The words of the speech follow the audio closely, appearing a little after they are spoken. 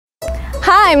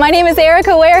Hi, my name is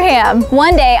Erikka Wareham.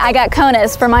 One day I got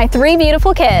Konas for my 3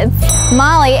 beautiful kids.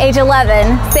 Molly, age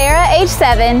 11, Sarah, age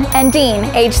 7, and Dean,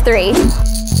 age 3.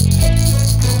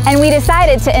 And we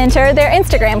decided to enter their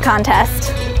Instagram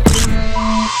contest.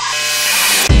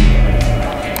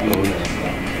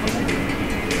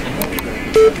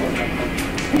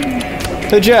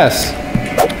 Hey Jess,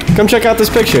 come check out this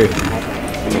picture.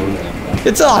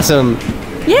 It's awesome.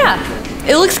 Yeah,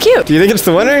 it looks cute. Do you think it's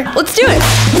the winner? Let's do it.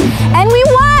 And we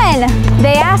won!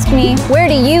 They asked me, where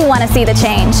do you want to see the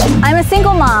change? I'm a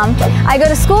single mom. I go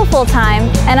to school full time,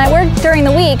 and I work during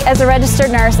the week as a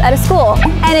registered nurse at a school.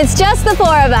 And it's just the 4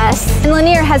 of us. And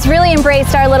Lanier has really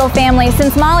embraced our little family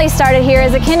since Molly started here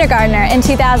as a kindergartner in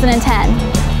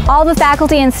 2010. All the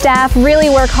faculty and staff really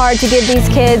work hard to give these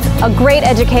kids a great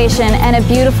education and a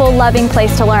beautiful, loving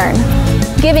place to learn.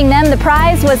 Giving them the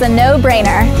prize was a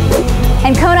no-brainer.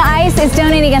 And Kona Ice is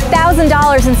donating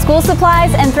 $1,000 in school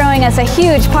supplies and throwing us a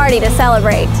huge party to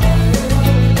celebrate.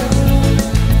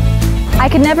 I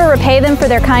could never repay them for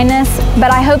their kindness, but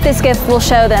I hope this gift will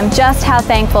show them just how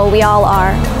thankful we all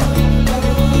are.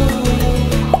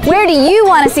 Where do you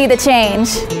want to see the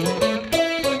change?